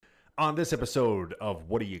On this episode of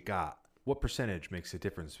What Do You Got? What percentage makes a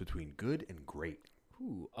difference between good and great?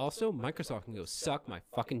 Ooh, also, Microsoft can go suck my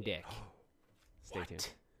fucking dick. Stay tuned.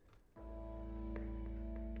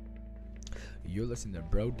 You're listening to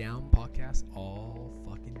Bro Down Podcast all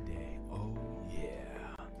fucking day. Oh, yeah.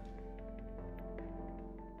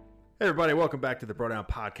 Hey everybody, welcome back to the Bro Down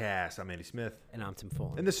Podcast. I'm Andy Smith, And I'm Tim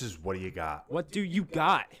Fullen. and this is What Do You Got? What do you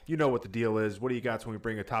got? You know what the deal is. What do you got when we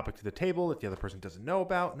bring a topic to the table that the other person doesn't know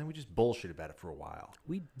about, and then we just bullshit about it for a while.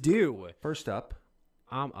 We do. First up,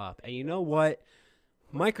 I'm up. And you know what?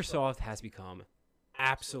 Microsoft has become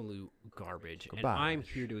absolute garbage. And Garbage. I'm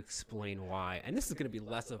here to explain why. And this is going to be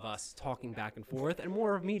less of us talking back and forth and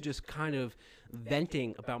more of me just kind of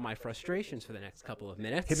venting about my frustrations for the next couple of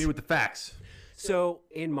minutes. hit me with the facts. So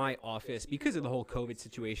in my office, because of the whole COVID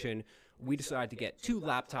situation, we decided to get 2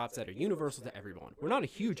 laptops that are universal to everyone. We're not a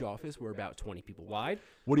huge office. We're about 20 people wide.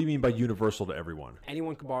 What do you mean by universal to everyone?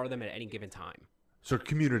 Anyone can borrow them at any given time. So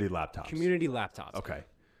community laptops. Community laptops. Okay.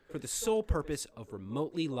 For the sole purpose of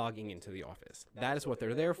remotely logging into the office. That is what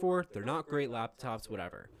they're there for. They're not great laptops,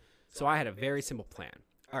 whatever. So I had a very simple plan.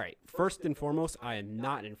 All right, first and foremost, I am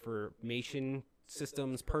not an information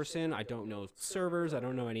systems person. I don't know servers. I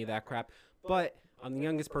don't know any of that crap. But I'm the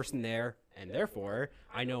youngest person there, and therefore,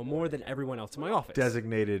 I know more than everyone else in my office.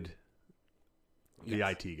 Designated the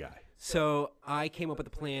Yes. IT guy. So I came up with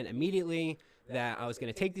a plan immediately that I was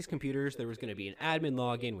going to take these computers. There was going to be an admin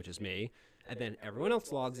login, which is me, and then everyone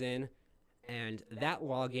else logs in. And that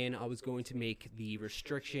login, I was going to make the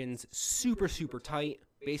restrictions super, super tight.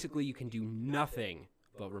 Basically, you can do nothing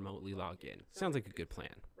but remotely log in. Sounds like a good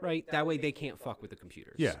plan, right? That way they can't fuck with the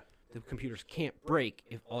computers. Yeah. The computers can't break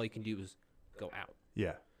if all you can do is go out.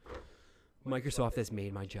 Yeah. Microsoft has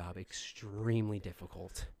made my job extremely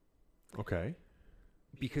difficult Okay.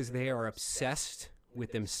 because they are obsessed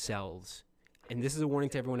with themselves. And this is a warning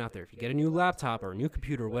to everyone out there. If you get a new laptop or a new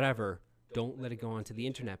computer or whatever, don't let it go onto the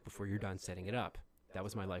internet before you're done setting it up. That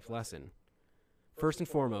was my life lesson. First and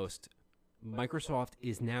foremost, Microsoft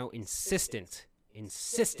is now insistent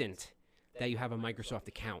that you have a Microsoft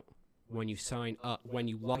account when you sign up, when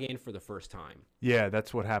you log in for the first time. Yeah,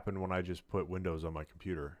 that's what happened when I just put Windows on my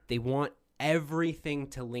computer. They want everything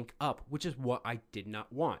to link up, which is what I did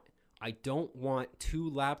not want. I don't want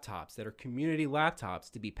 2 laptops that are community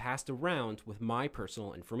laptops to be passed around with my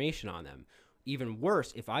personal information on them. Even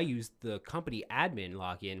worse, if I use the company admin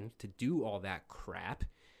login to do all that crap,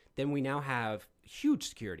 then we now have huge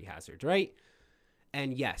security hazards, right?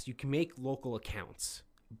 And yes, you can make local accounts,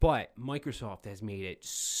 but Microsoft has made it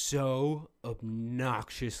so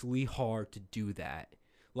obnoxiously hard to do that.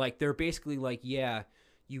 Like, they're basically like, yeah,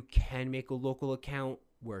 you can make a local account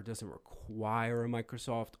where it doesn't require a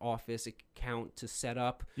Microsoft Office account to set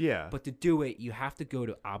up. Yeah. But to do it, you have to go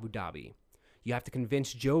to Abu Dhabi. You have to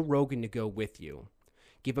convince Joe Rogan to go with you.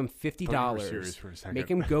 Give him $50. Serious for a second. Make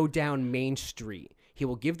him go down Main Street. He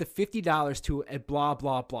will give the $50 to a blah,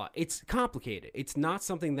 blah, blah. It's complicated. It's not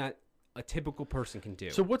something that a typical person can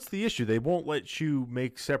do. So what's the issue? They won't let you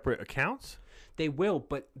make separate accounts? They will,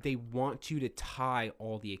 but they want you to tie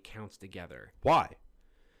all the accounts together. Why?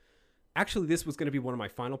 Actually, this was going to be one of my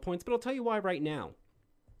final points, but I'll tell you why right now.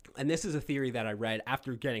 And this is a theory that I read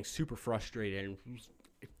after getting super frustrated and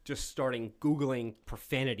just starting Googling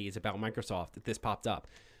profanities about Microsoft. This popped up.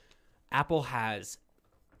 Apple has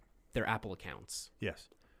their Apple accounts. Yes.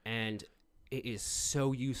 And it is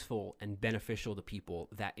so useful and beneficial to people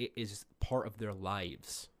that it is part of their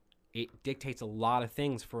lives. It dictates a lot of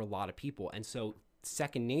things for a lot of people. And so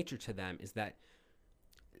second nature to them is that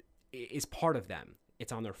it is part of them.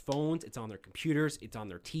 It's on their phones, it's on their computers, it's on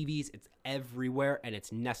their TVs, it's everywhere, and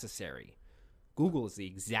it's necessary. Google is the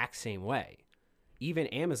exact same way. Even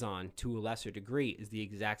Amazon, to a lesser degree, is the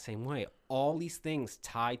exact same way. All these things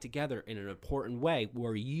tie together in an important way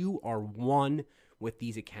where you are one with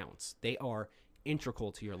these accounts. They are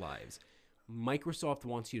integral to your lives. Microsoft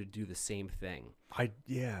wants you to do the same thing.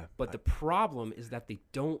 But the problem is that they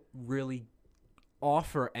don't really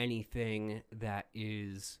offer anything that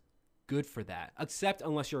is good for that, except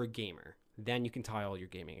unless you're a gamer. Then you can tie all your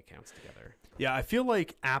gaming accounts together. Yeah, I feel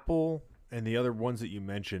like Apple and the other ones that you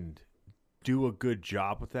mentioned do a good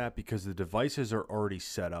job with that because the devices are already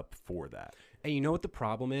set up for that. And you know what the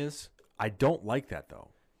problem is? I don't like that though.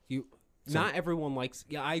 Not everyone likes.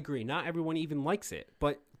 Yeah, I agree. Not everyone even likes it.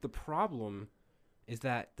 But the problem is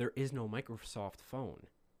that there is no Microsoft phone.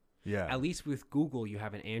 Yeah. At least with Google, you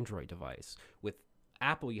have an Android device. With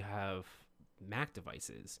Apple, you have Mac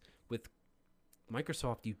devices. With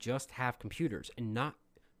Microsoft, you just have computers. And not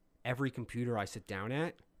every computer I sit down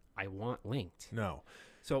at, I want linked. No.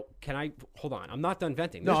 So can I hold on? I'm not done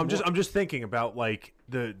venting. No, There's I'm just thinking about like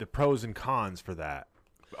the pros and cons for that.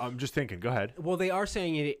 I'm just thinking. Go ahead. Well, they are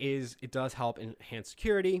saying it does help enhance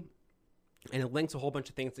security, and it links a whole bunch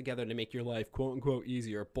of things together to make your life quote unquote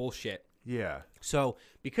easier. Bullshit. Yeah. So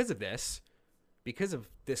because of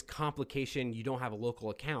this complication, you don't have a local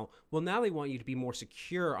account. Well, now they want you to be more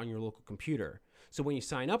secure on your local computer. So when you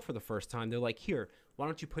sign up for the first time, they're like, here, why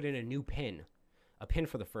don't you put in a pin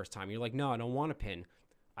for the first time? You're like, no, I don't want a pin.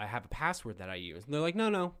 I have a password that I use. And they're like,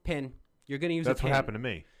 no, pin. You're going to use a pin. That's what happened to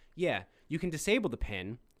me. Yeah, you can disable the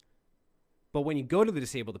pin, but when you go to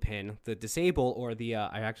disable the pin, the disable or the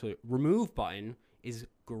remove button is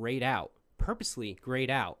grayed out, purposely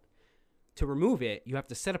grayed out. To remove it, you have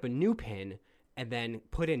to set up a new pin and then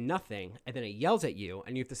put in nothing, and then it yells at you,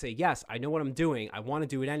 and you have to say, yes, I know what I'm doing. I want to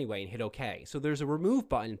do it anyway, and hit OK. So there's a remove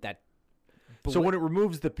button that... So when it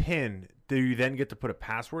removes the pin, do you then get to put a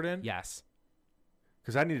password in? Yes.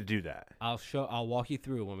 Because I need to do that. I'll walk you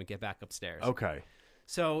through when we get back upstairs. Okay.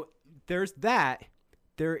 So there's that.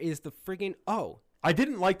 There is the friggin' I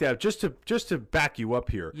didn't like that. Just to back you up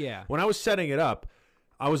here. Yeah. When I was setting it up,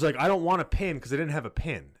 I was like, I don't want a pin because I didn't have a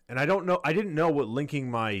pin, and I didn't know what linking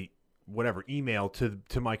my whatever email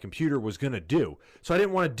to my computer was gonna do. So I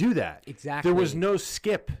didn't want to do that. Exactly. There was no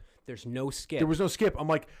skip. There's no skip. There was no skip. I'm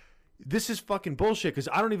like, this is fucking bullshit because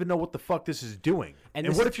I don't even know what the fuck this is doing.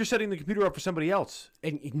 And what if you're setting the computer up for somebody else?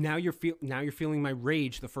 And now you're feeling my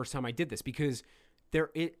rage the first time I did this, because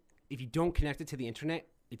if you don't connect it to the internet,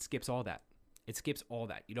 it skips all that. It skips all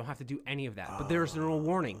that. You don't have to do any of that. But there's no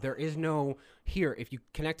warning. There is no, here, if you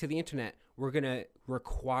connect to the internet, we're going to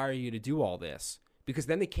require you to do all this. Because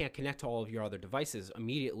then they can't connect to all of your other devices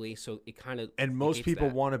immediately, so it kind of... And most people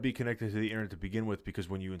want to be connected to the internet to begin with, because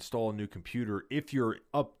when you install a new computer, if you're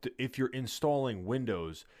installing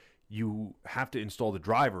Windows, you have to install the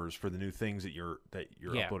drivers for the new things that you're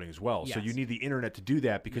uploading as well. Yes. So you need the internet to do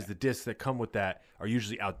that, because the disks that come with that are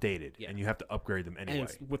usually outdated, and you have to upgrade them anyway.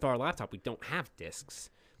 And with our laptop, we don't have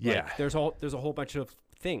disks. Yeah. Like, there's a whole bunch of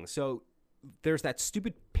things. So there's that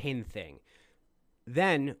stupid pin thing.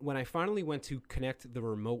 Then, when I finally went to connect the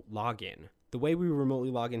remote login, the way we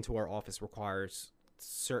remotely log into our office requires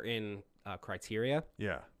certain criteria.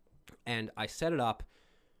 Yeah. And I set it up.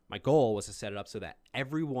 My goal was to set it up so that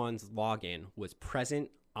everyone's login was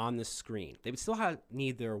present on the screen. They would still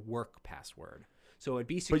need their work password. So it'd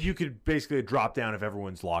be secure. But you could basically drop down of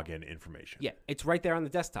everyone's login information. Yeah, it's right there on the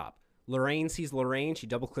desktop. Lorraine sees Lorraine. She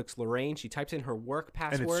double-clicks Lorraine. She types in her work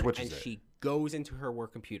password, and she goes into her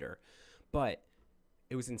work computer. But...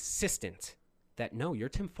 it was insistent that, no, you're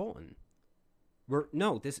Tim Fulton.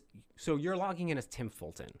 So you're logging in as Tim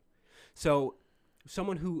Fulton. So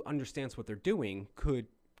someone who understands what they're doing could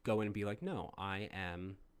go in and be like, no, I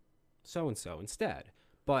am so-and-so instead.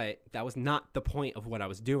 But that was not the point of what I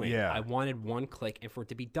was doing. Yeah. I wanted one click and for it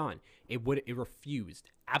to be done. It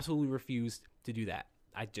absolutely refused to do that.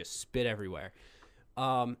 I just spit everywhere.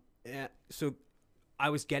 So I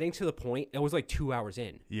was getting to the point, it was like 2 hours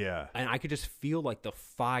in. Yeah. And I could just feel like the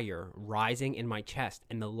fire rising in my chest.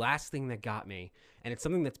 And the last thing that got me, and it's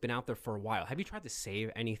something that's been out there for a while. Have you tried to save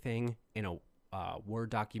anything in a Word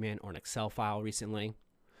document or an Excel file recently?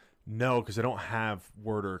 No, because I don't have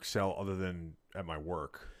Word or Excel other than at my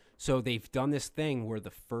work. So they've done this thing where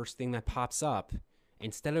the first thing that pops up,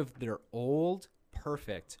 instead of their old,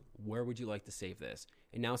 perfect, where would you like to save this?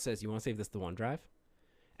 It now says, you want to save this to OneDrive?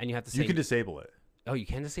 And you have to say... you can disable it. Oh, you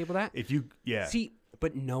can disable that? Yeah. See,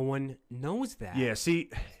 but no one knows that. Yeah,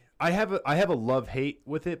 see, I have a love-hate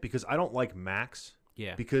with it, because I don't like Macs.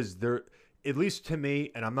 Yeah. Because they're, at least to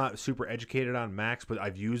me, and I'm not super educated on Macs, but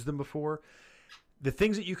I've used them before, the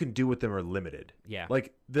things that you can do with them are limited. Yeah.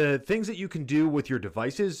 Like, the things that you can do with your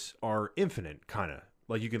devices are infinite, kind of.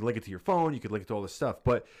 Like, you can link it to your phone, you can link it to all this stuff,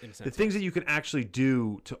 but the things that you can actually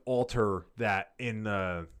do to alter that in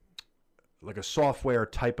like a software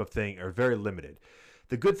type of thing are very limited.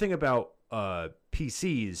 The good thing about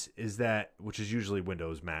PCs is that, which is usually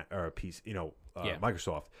Windows, Mac, or PC,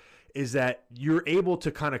 Microsoft, is that you're able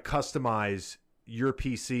to kind of customize your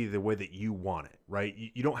PC the way that you want it, right?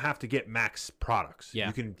 You don't have to get Mac's products. Yeah.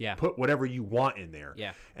 You can put whatever you want in there.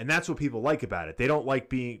 Yeah. And that's what people like about it. They don't like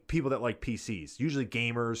being people that like PCs, usually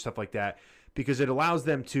gamers, stuff like that, because it allows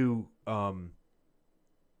them to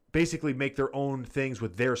basically make their own things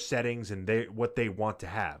with their settings and what they want to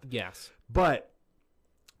have. Yes. But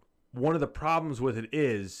one of the problems with it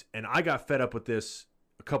is, and I got fed up with this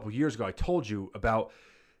a couple years ago, I told you about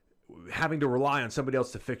having to rely on somebody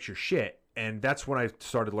else to fix your shit. And that's when I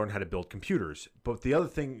started to learn how to build computers. But the other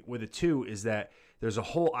thing with it too is that there's a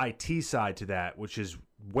whole IT side to that, which is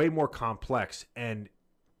way more complex. And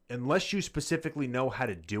unless you specifically know how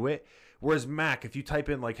to do it. Whereas Mac, if you type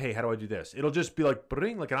in like, hey, how do I do this? It'll just be like,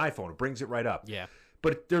 bring, like an iPhone. It brings it right up. Yeah.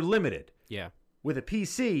 But they're limited. Yeah. With a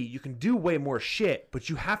PC, you can do way more shit, but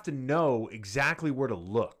you have to know exactly where to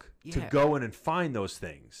look to go in and find those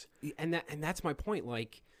things. And that's my point.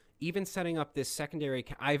 Like, even setting up this secondary,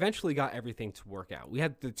 I eventually got everything to work out. We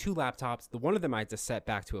had the 2 laptops. The one of them I had to set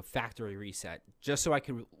back to a factory reset just so I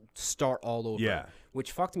could start all over. Yeah.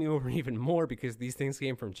 Which fucked me over even more because these things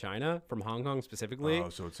came from China, from Hong Kong specifically. Oh,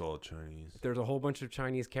 so it's all Chinese. There's a whole bunch of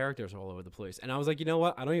Chinese characters all over the place. And I was like, you know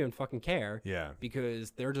what? I don't even fucking care. Yeah.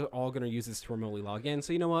 Because they're just all going to use this to remotely log in.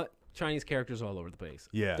 So you know what? Chinese characters all over the place.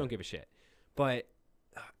 Yeah. Don't give a shit. But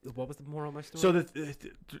what was the moral of my story? So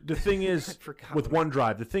the thing is with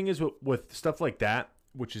OneDrive, the thing is with stuff like that,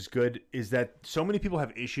 which is good, is that so many people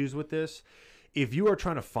have issues with this. If you are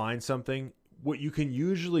trying to find something, what you can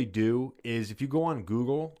usually do is if you go on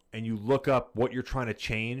Google and you look up what you're trying to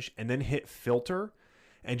change and then hit filter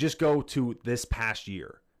and just go to this past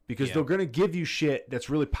year. Because they're going to give you shit that's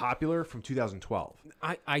really popular from 2012.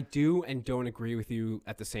 I do and don't agree with you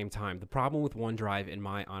at the same time. The problem with OneDrive, in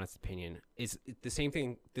my honest opinion, is the same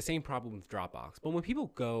thing, the same problem with Dropbox. But when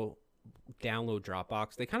people go download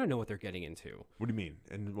Dropbox, they kind of know what they're getting into. What do you mean?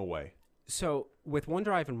 In what way? So with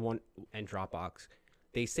OneDrive and Dropbox,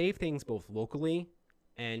 they save things both locally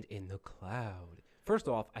and in the cloud. First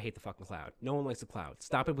off, I hate the fucking cloud. No one likes the cloud.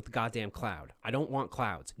 Stop it with the goddamn cloud. I don't want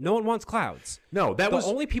clouds. No one wants clouds. No, the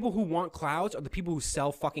only people who want clouds are the people who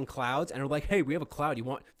sell fucking clouds and are like, hey, we have a cloud. You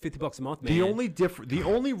want $50 a month, man? The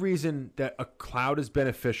only reason that a cloud is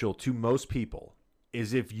beneficial to most people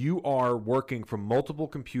is if you are working from multiple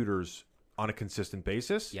computers on a consistent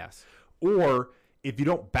basis. Yes. Or if you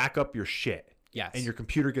don't back up your shit. Yes. And your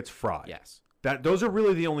computer gets fried. Yes. Those are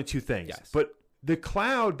really the only two things. Yes. But the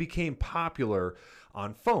cloud became popular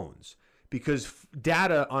on phones because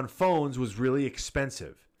data on phones was really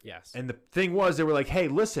expensive. Yes. And the thing was, they were like, hey,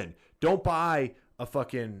 listen, don't buy a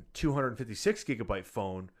fucking 256 gigabyte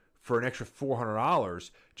phone for an extra $400.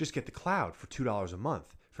 Just get the cloud for $2 a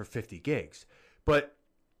month for 50 gigs. But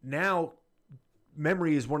now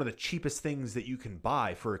memory is one of the cheapest things that you can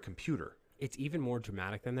buy for a computer. It's even more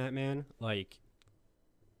dramatic than that, man. Like,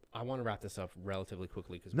 I want to wrap this up relatively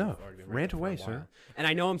quickly because we've already been rant away, sir. And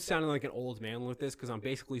I know I'm sounding like an old man with this because I'm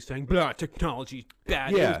basically saying, blah, technology's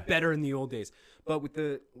bad. Yeah. It was better in the old days. But with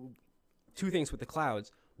the 2 things with the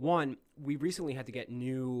clouds. One, we recently had to get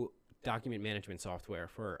new document management software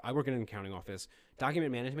for, I work in an accounting office.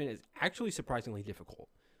 Document management is actually surprisingly difficult.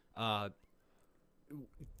 The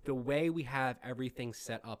way we have everything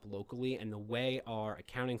set up locally and the way our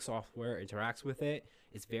accounting software interacts with it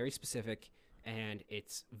is very specific. And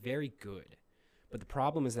it's very good. But the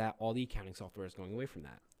problem is that all the accounting software is going away from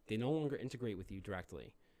that. They no longer integrate with you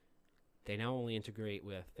directly. They now only integrate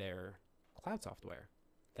with their cloud software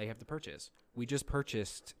that you have to purchase. We just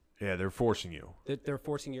purchased. Yeah, they're forcing you. They're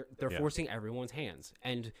forcing everyone's hands.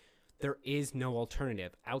 And there is no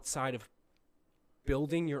alternative outside of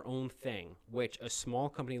building your own thing, which a small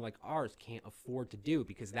company like ours can't afford to do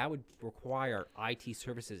because that would require IT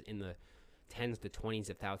services in the tens to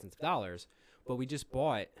 20s of thousands of dollars. But we just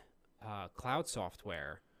bought cloud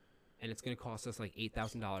software, and it's going to cost us like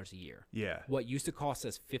 $8,000 a year. Yeah. What used to cost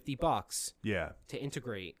us $50 to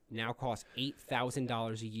integrate now costs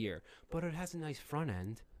 $8,000 a year. But it has a nice front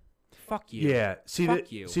end. Fuck you. Yeah. See,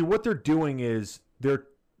 what they're doing is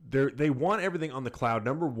they want everything on the cloud.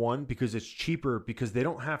 Number one, because it's cheaper because they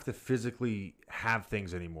don't have to physically have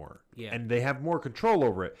things anymore. Yeah. And they have more control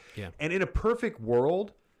over it. Yeah. And in a perfect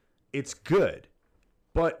world, it's good,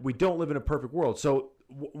 but we don't live in a perfect world. So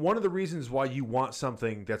one of the reasons why you want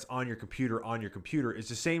something that's on your computer is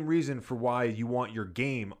the same reason for why you want your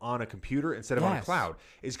game on a computer instead of on a cloud.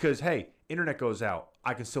 Is because, hey, internet goes out.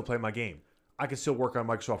 I can still play my game. I can still work on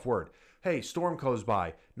Microsoft Word. Hey, storm goes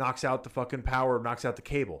by, knocks out the fucking power, knocks out the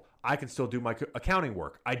cable. I can still do my accounting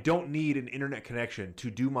work. I don't need an internet connection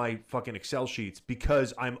to do my fucking Excel sheets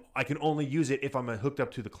because I can only use it if I'm hooked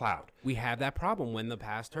up to the cloud. We had that problem when the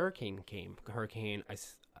past hurricane came. Hurricane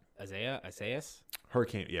Isaias?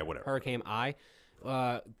 Hurricane, yeah, whatever. Hurricane I.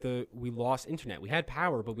 We lost internet. We had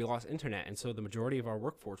power, but we lost internet. And so the majority of our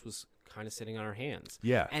workforce was kind of sitting on our hands.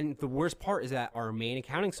 Yeah. And the worst part is that our main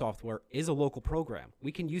accounting software is a local program.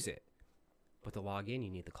 We can use it. But to log in,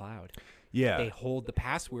 you need the cloud. Yeah. They hold the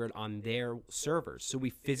password on their servers. So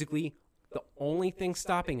we physically, the only thing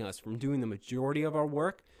stopping us from doing the majority of our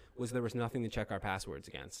work was there was nothing to check our passwords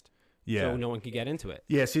against. Yeah. So no one could get into it.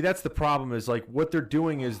 Yeah, see, that's the problem is like what they're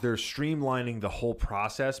doing is they're streamlining the whole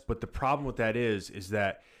process. But the problem with that is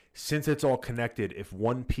that since it's all connected, if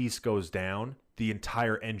one piece goes down, the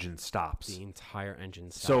entire engine stops. The entire engine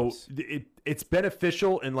So stops. it's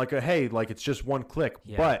beneficial and like it's just one click.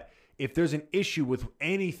 Yeah. But if there's an issue with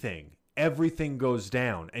anything, everything goes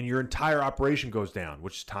down and your entire operation goes down,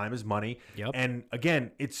 which time is money. Yep. And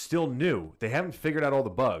again, it's still new. They haven't figured out all the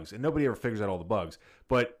bugs, and nobody ever figures out all the bugs.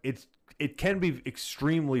 But it can be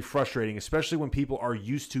extremely frustrating, especially when people are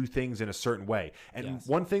used to things in a certain way. And Yes.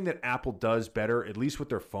 one thing that Apple does better, at least with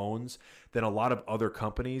their phones, than a lot of other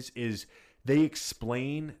companies is they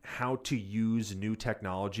explain how to use new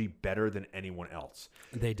technology better than anyone else.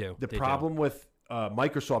 They do. The They do. problem with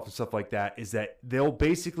Microsoft and stuff like that is that they'll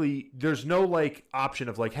basically, there's no like option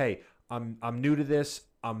of like, hey, I'm new to this,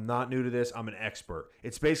 I'm not new to this, I'm an expert.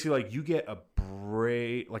 It's basically like you get a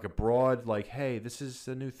broad like, hey, this is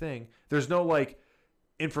a new thing. There's no like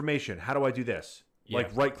information. How do I do this? Yeah.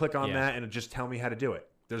 Like right click on Yeah. that and it just tell me how to do it.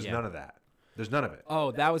 There's Yeah. none of that. There's none of it.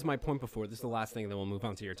 Oh, that was my point before. This is the last thing, then we'll move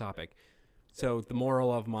on to your topic. So the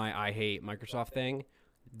moral of my I hate Microsoft thing,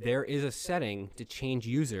 there is a setting to change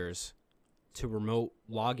users to remote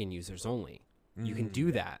login users only. You can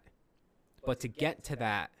do that. But to get to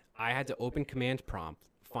that, I had to open command prompt,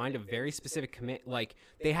 find a very specific command. Like,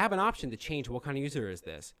 they have an option to change what kind of user is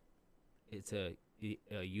this. It's a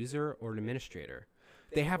user or an administrator.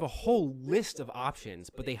 They have a whole list of options,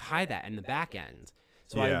 but they hide that in the back end.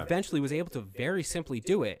 So I Yeah. eventually was able to very simply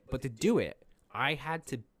do it. But to do it, I had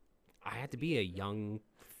to be a young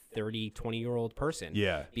 20-year-old person.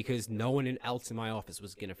 Yeah. Because no one else in my office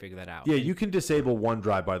was going to figure that out. Yeah, you can disable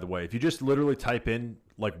OneDrive, by the way. If you just literally type in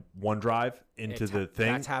like OneDrive into the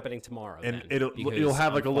thing, That's happening tomorrow. and then, it'll because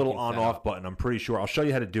have like I'm a little fucking fed on-off up. button. I'm pretty sure. I'll show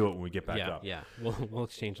you how to do it when we get back Yeah, up. yeah. We'll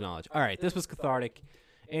exchange knowledge. All right, this was cathartic.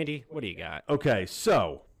 Andy, what do you got? Okay,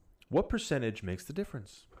 so what percentage makes the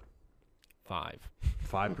difference? 5.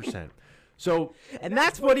 5%. So And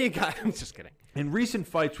that's what do you got? I'm just kidding. in recent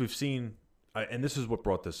fights, we've seen, and this is what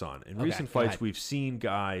brought this on. In Okay, recent go fights, ahead. we've seen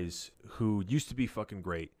guys who used to be fucking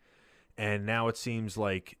great, and now it seems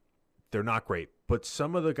like they're not great. But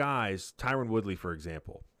some of the guys, Tyron Woodley, for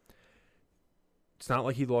example, it's not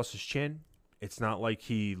like he lost his chin. It's not like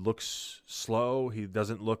he looks slow. He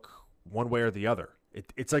doesn't look one way or the other.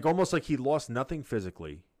 It's like almost like he lost nothing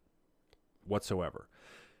physically whatsoever.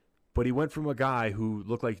 But he went from a guy who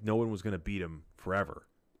looked like no one was going to beat him forever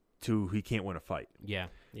to he can't win a fight. Yeah,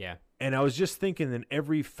 yeah. And I was just thinking in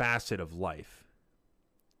every facet of life,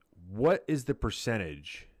 what is the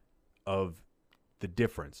percentage of the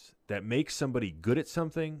difference that makes somebody good at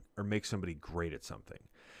something or makes somebody great at something?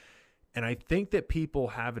 And I think that people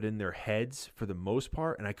have it in their heads for the most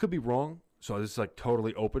part, and I could be wrong, so this is like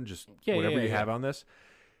totally open, just whatever you have on this.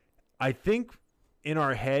 I think in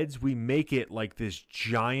our heads, we make it like this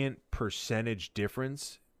giant percentage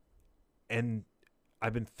difference. And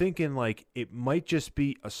I've been thinking like it might just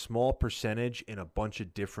be a small percentage in a bunch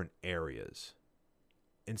of different areas.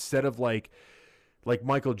 Instead of like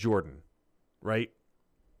Michael Jordan, right?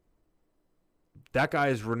 That guy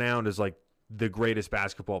is renowned as like the greatest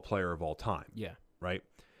basketball player of all time. Yeah. Right?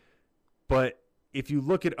 But if you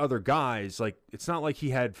look at other guys, like it's not like he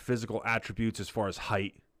had physical attributes as far as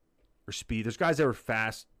height or speed. There's guys that were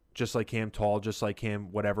fast just like him, tall just like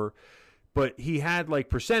him, whatever. But he had like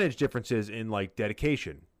percentage differences in like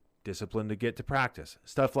dedication, discipline to get to practice,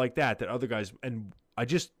 stuff like that other guys. And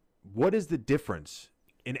what is the difference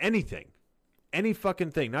in anything? Any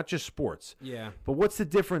fucking thing, not just sports. Yeah. But what's the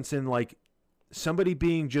difference in like somebody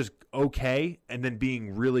being just okay and then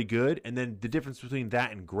being really good, and then the difference between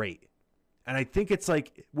that and great? And I think it's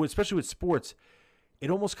like, especially with sports, it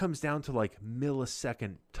almost comes down to like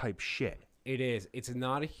millisecond type shit. It is. It's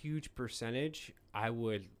not a huge percentage, I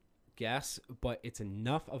would guess, but it's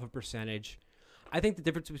enough of a percentage. I think the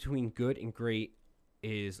difference between good and great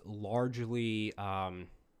is largely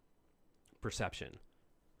perception,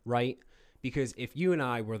 right? Because if you and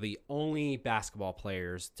I were the only basketball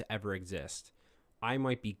players to ever exist, I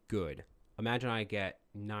might be good. Imagine I get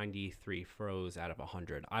 93 throws out of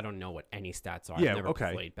 100. I don't know what any stats are. Yeah, I've never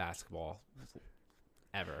okay. played basketball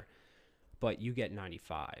ever. But you get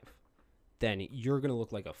 95. Then you're going to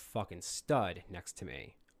look like a fucking stud next to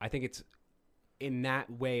me. I think it's in that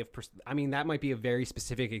way of I mean, that might be a very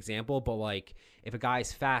specific example, but like if a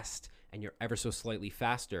guy's fast and you're ever so slightly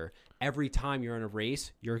faster, every time you're in a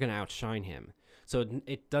race, you're going to outshine him. So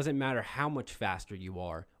it doesn't matter how much faster you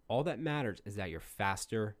are. All that matters is that you're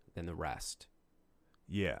faster than the rest.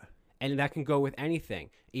 Yeah. And that can go with anything.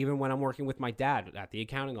 Even when I'm working with my dad at the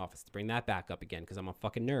accounting office, to bring that back up again, because I'm a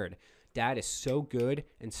fucking nerd. Dad is so good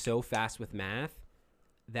and so fast with math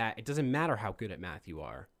that it doesn't matter how good at math you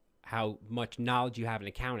are, how much knowledge you have in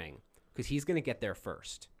accounting, because he's going to get there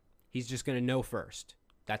first. He's just going to know first.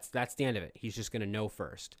 That's the end of it. He's just going to know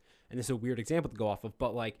first. And this is a weird example to go off of,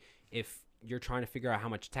 but like if you're trying to figure out how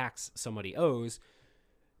much tax somebody owes,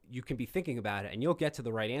 you can be thinking about it and you'll get to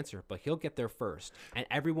the right answer, but he'll get there first. And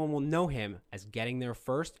everyone will know him as getting there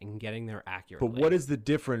first and getting there accurately. But what is the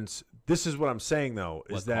difference? This is what I'm saying, though,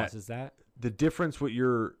 is what causes that? The difference with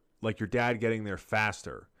your dad getting there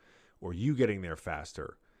faster or you getting there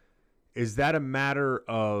faster, is that a matter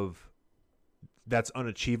of that's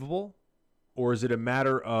unachievable? Or is it a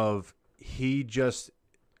matter of he's just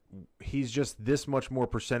this much more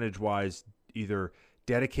percentage-wise either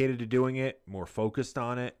dedicated to doing it, more focused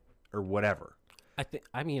on it, or whatever? I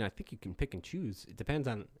think you can pick and choose. It depends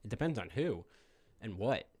on who and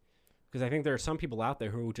what. Because I think there are some people out there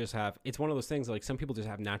who just have, it's one of those things, like some people just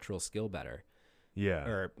have natural skill better. Yeah.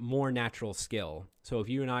 Or more natural skill. So if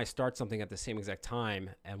you and I start something at the same exact time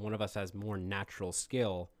and one of us has more natural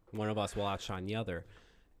skill, one of us will outshine the other.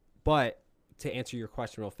 But to answer your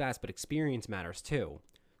question real fast, but experience matters too.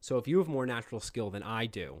 So if you have more natural skill than I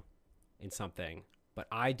do in something, but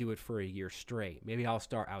I do it for a year straight, maybe I'll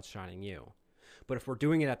start outshining you. But if we're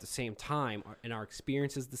doing it at the same time and our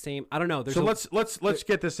experience is the same, I don't know. So let's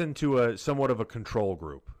get this into a somewhat of a control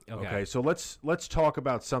group. Okay. So let's talk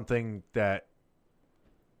about something that.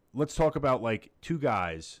 Let's talk about like two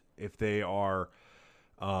guys if they are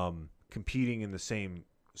competing in the same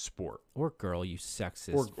sport. Or girl, you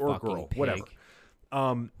sexist or fucking girl, pig.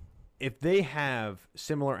 whatever. If they have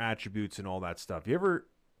similar attributes and all that stuff, you ever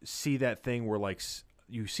see that thing where like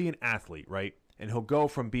you see an athlete, right? And he'll go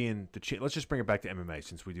from being let's just bring it back to MMA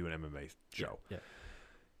since we do an MMA show. Yeah.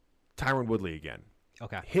 Tyron Woodley again.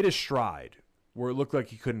 Okay. Hit a stride where it looked like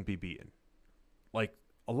he couldn't be beaten. Like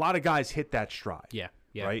a lot of guys hit that stride. Yeah.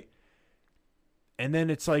 Yeah. Right. And then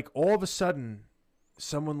it's like all of a sudden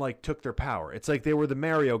someone like took their power. It's like they were the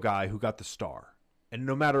Mario guy who got the star. And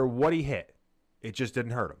no matter what he hit, it just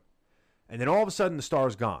didn't hurt him. And then all of a sudden the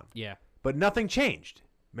star's gone. Yeah. But nothing changed.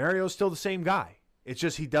 Mario's still the same guy. It's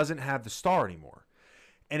just he doesn't have the star anymore.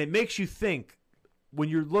 And it makes you think when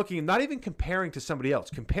you're looking, not even comparing to somebody else,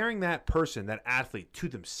 comparing that person, that athlete to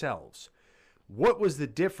themselves. What was the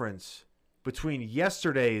difference between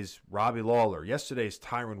yesterday's Robbie Lawler, yesterday's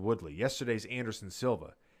Tyron Woodley, yesterday's Anderson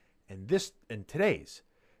Silva, and today's?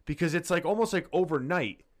 Because it's like almost like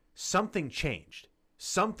overnight, something changed.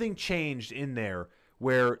 Something changed in there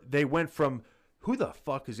where they went from who the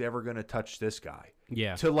fuck is ever going to touch this guy?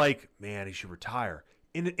 Yeah. To like, man, he should retire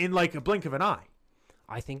in like a blink of an eye.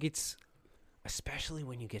 I think it's, especially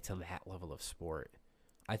when you get to that level of sport,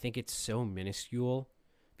 I think it's so minuscule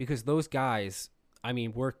because those guys, I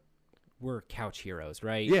mean, we're couch heroes,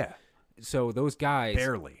 right? Yeah. So those guys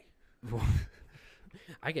barely.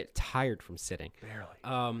 I get tired from sitting.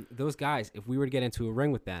 Barely. Those guys, if we were to get into a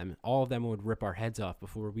ring with them, all of them would rip our heads off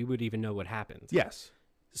before we would even know what happened. Yes.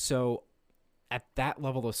 So at that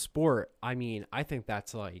level of sport, I mean, I think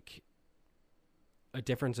that's like a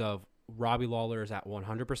difference of Robbie Lawler is at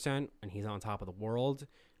 100% and he's on top of the world,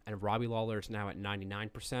 and Robbie Lawler is now at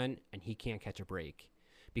 99% and he can't catch a break.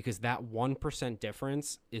 Because that 1%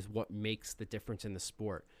 difference is what makes the difference in the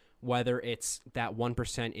sport. Whether it's that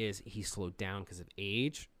 1% is he slowed down because of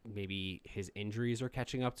age, maybe his injuries are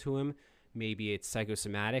catching up to him, maybe it's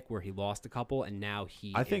psychosomatic where he lost a couple and now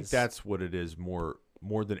I think that's what it is more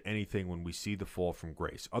than anything when we see the fall from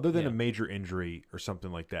grace, other than a major injury or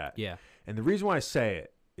something like that. Yeah. And the reason why I say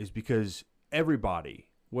it is because everybody,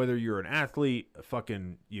 whether you're an athlete,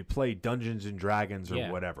 you play Dungeons and Dragons or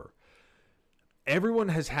whatever, everyone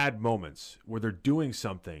has had moments where they're doing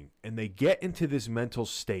something and they get into this mental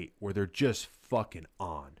state where they're just fucking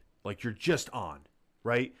on. Like you're just on,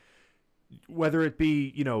 right? Whether it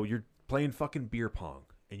be, you're playing fucking beer pong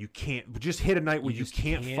and you can't just hit a night where you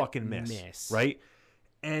can't fucking miss, right?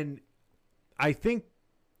 And I think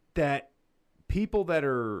that people that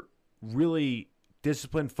are really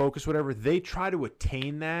disciplined, focused, whatever, they try to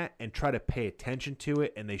attain that and try to pay attention to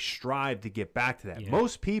it and they strive to get back to that. Yeah.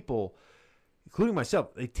 Most people, including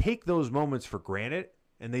myself, they take those moments for granted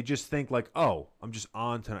and they just think like, oh, I'm just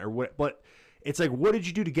on tonight or what. But it's like, what did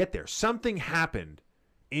you do to get there? Something happened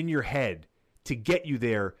in your head to get you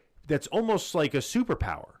there. That's almost like a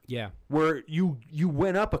superpower. Yeah. Where you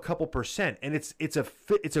went up a couple percent and it's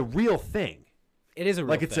a real thing. It is a real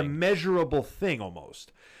like thing. It's a measurable thing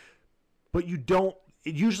almost. But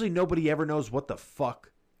usually nobody ever knows what the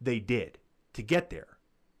fuck they did to get there.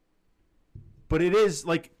 But it is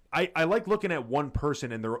like I like looking at one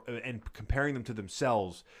person and comparing them to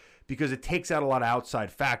themselves because it takes out a lot of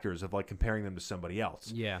outside factors of like comparing them to somebody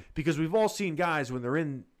else. Yeah. Because we've all seen guys when they're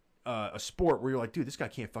in a sport where you're like, dude, this guy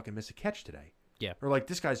can't fucking miss a catch today. Yeah. Or like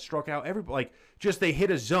this guy's struck out everybody. Like just they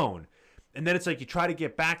hit a zone. And then it's like you try to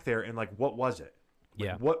get back there and like, what was it? Like,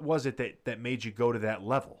 Yeah. what was it that made you go to that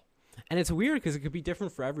level? And it's weird because it could be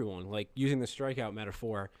different for everyone. Like using the strikeout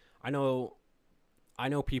metaphor, I know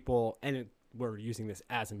people, and we're using this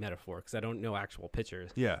as a metaphor because I don't know actual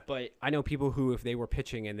pitchers. Yeah. But I know people who, if they were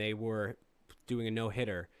pitching and they were doing a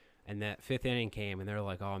no-hitter and that 5th inning came and they're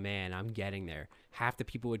like, oh man, I'm getting there. Half the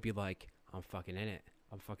people would be like, I'm fucking in it.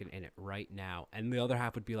 I'm fucking in it right now. And the other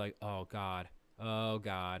half would be like, oh God.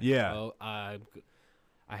 Yeah. Oh, I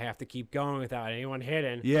have to keep going without anyone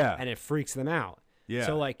hitting. Yeah. And it freaks them out. Yeah.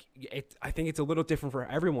 So like, I think it's a little different for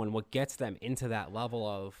everyone. What gets them into that level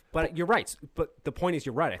of? But you're right. But the point is,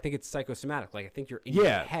 you're right. I think it's psychosomatic. Like I think you're in your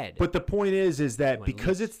head. But the point is that Well,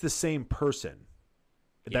 because it's the same person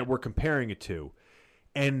that we're comparing it to,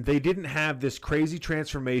 and they didn't have this crazy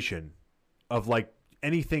transformation of like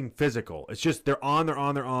anything physical. It's just they're on,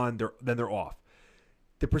 then they're off.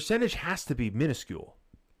 The percentage has to be minuscule.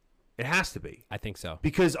 It has to be. I think so.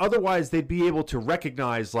 Because otherwise they'd be able to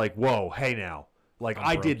recognize like, whoa, hey now, like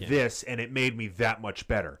I did broken. this and it made me that much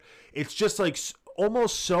better. It's just like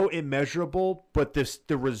almost so immeasurable, but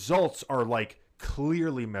the results are like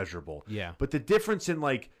clearly measurable. Yeah. But the difference in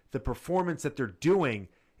like the performance that they're doing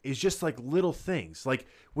is just like little things. Like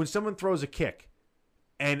when someone throws a kick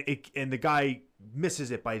and the guy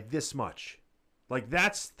misses it by this much. Like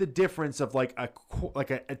that's the difference of like a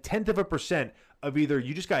 0.1% of either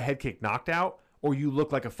you just got head kick knocked out or you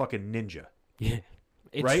look like a fucking ninja. Yeah.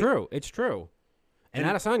 It's Right? true. It's true. And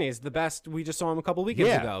Adesanya is the best. We just saw him a couple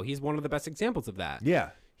weekends ago. He's one of the best examples of that. Yeah.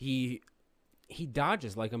 He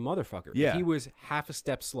dodges like a motherfucker. Yeah. If he was half a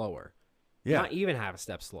step slower. Yeah. Not even half a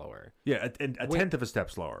step slower. Yeah, a tenth of a step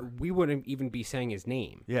slower. We wouldn't even be saying his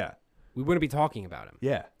name. Yeah. We wouldn't be talking about him.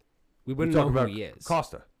 Yeah. We wouldn't Talk know who about he is.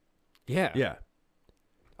 Costa. Yeah. Yeah.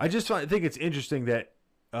 I think it's interesting that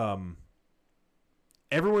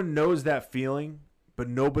everyone knows that feeling, but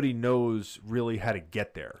nobody knows really how to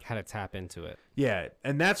get there. How to tap into it. Yeah,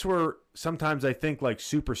 and that's where sometimes I think like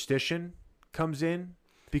superstition comes in,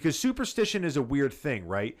 because superstition is a weird thing,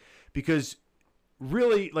 right? Because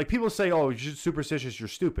really, like people say, oh, you're superstitious, you're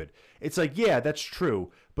stupid. It's like, yeah, that's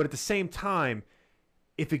true. But at the same time,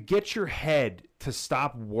 if it gets your head to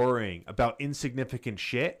stop worrying about insignificant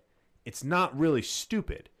shit, it's not really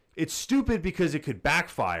stupid. It's stupid because it could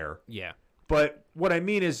backfire. Yeah. But what I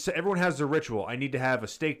mean is everyone has their ritual. I need to have a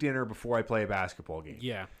steak dinner before I play a basketball game.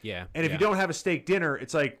 Yeah. Yeah. And if you don't have a steak dinner,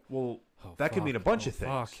 it's like, well, that could mean a bunch of things,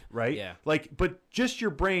 fuck. right? Yeah. Like, but just your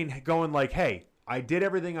brain going like, hey, I did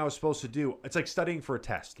everything I was supposed to do. It's like studying for a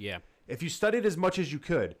test. Yeah. If you studied as much as you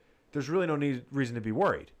could, there's really no reason to be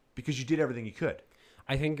worried because you did everything you could.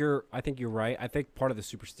 I think you're right. I think part of the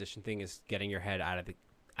superstition thing is getting your head out of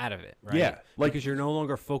it, right? Yeah, like- because you're no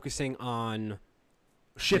longer focusing on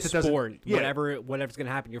Shit the that doesn't. sport, Yeah. whatever's going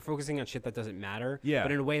to happen. You're focusing on shit that doesn't matter. Yeah.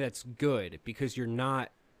 But in a way that's good because you're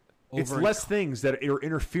not It's less things that are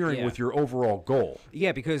interfering with your overall goal.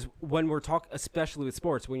 Yeah, because when we're especially with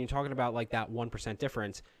sports, when you're talking about like that 1%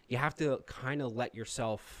 difference, you have to kind of let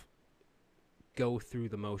yourself go through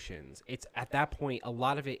the motions. It's at that point, a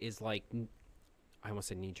lot of it is like, I almost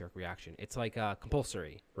said knee-jerk reaction. It's like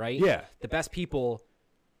compulsory, right? Yeah. The best people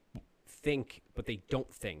think, but they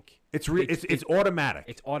don't think. It's automatic.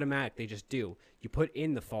 It's automatic. They just do. You put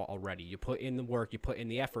in the thought already. You put in the work. You put in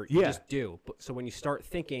the effort. Yeah. You just do. But, so when you start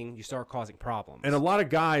thinking, you start causing problems. And a lot of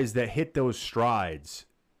guys that hit those strides,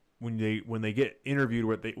 when they get interviewed,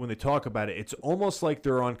 when they talk about it, it's almost like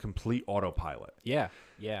they're on complete autopilot. Yeah.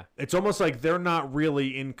 Yeah. It's almost like they're not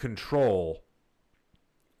really in control.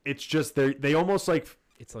 It's just they almost like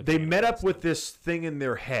It's like they met up with this thing in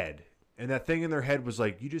their head, and that thing in their head was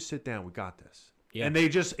like, "You just sit down, we got this." Yeah. And they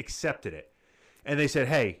just accepted it, and they said,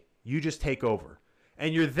 "Hey, you just take over,"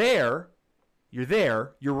 and you're there,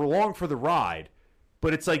 you're along for the ride,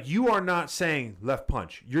 but it's like you are not saying left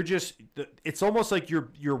punch. You're just, it's almost like you're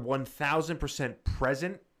 1000%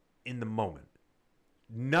 present in the moment.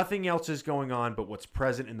 Nothing else is going on but what's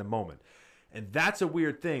present in the moment, and that's a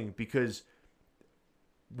weird thing because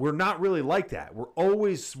we're not really like that. We're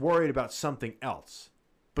always worried about something else.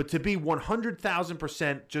 But to be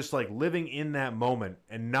 100,000% just like living in that moment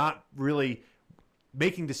and not really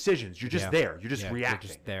making decisions, you're just there. You're just reacting.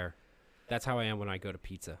 You're just there. That's how I am when I go to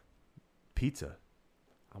pizza. Pizza.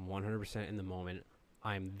 I'm 100% in the moment.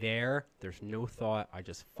 I'm there. There's no thought. I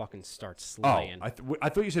just fucking start Oh, slaying. I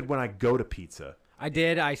thought you said when I go to pizza. I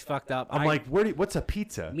did. I fucked up. I'm like, what's a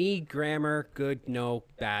pizza? Me, grammar, good, no,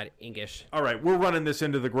 bad, English. All right, we're running this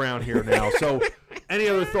into the ground here now. So any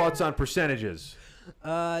other thoughts on percentages?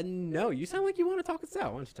 No. You sound like you want to talk us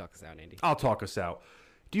out. Why don't you talk us out, Andy? I'll talk us out.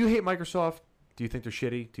 Do you hate Microsoft? Do you think they're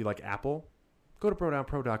shitty? Do you like Apple? go to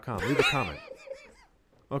brodownpro.com. Leave a comment.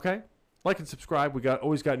 Okay? Like and subscribe. We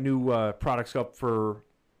always got new products up for,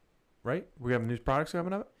 right? We have new products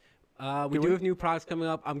coming up? We do have new products coming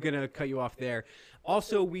up. I'm going to cut you off there.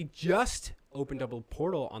 Also, we just opened up a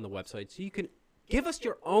portal on the website so you can give us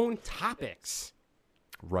your own topics.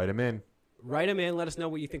 Write them in. Write them in. Let us know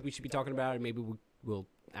what you think we should be talking about, and maybe we'll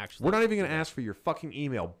actually. We're not even going to ask for your fucking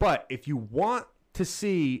email. But if you want to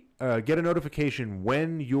see, get a notification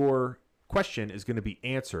when your question is going to be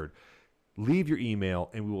answered, leave your email,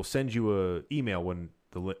 and we will send you an email when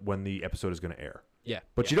the episode is going to air. Yeah.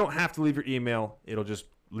 But you don't have to leave your email. It'll just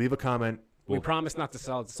leave a comment. We promise not to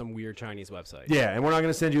sell it to some weird Chinese website. Yeah, and we're not going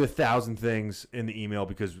to send you 1,000 things in the email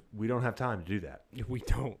because we don't have time to do that. We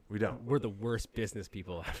don't. We don't. We're the worst business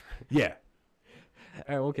people ever. Yeah.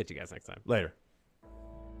 All right, we'll catch you guys next time. Later.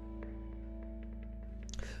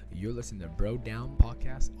 You're listening to Bro Down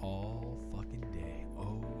Podcast all fucking day.